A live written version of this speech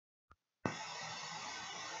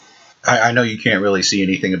I know you can't really see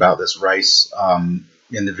anything about this rice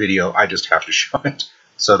in the video. I just have to show it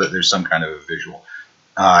so that there's some kind of a visual.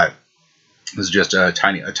 This is just a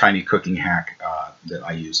tiny cooking hack that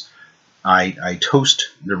I use. I toast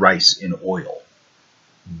the rice in oil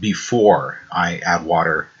before I add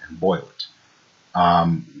water and boil it.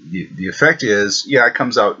 The effect is, yeah, it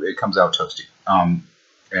comes out toasty, and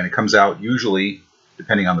it comes out usually,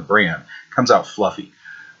 depending on the brand, comes out fluffy.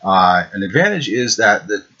 An advantage is that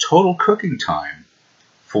the total cooking time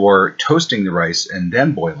for toasting the rice and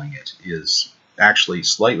then boiling it is actually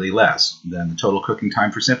slightly less than the total cooking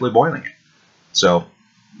time for simply boiling it. So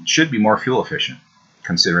it should be more fuel efficient,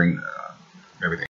 considering everything.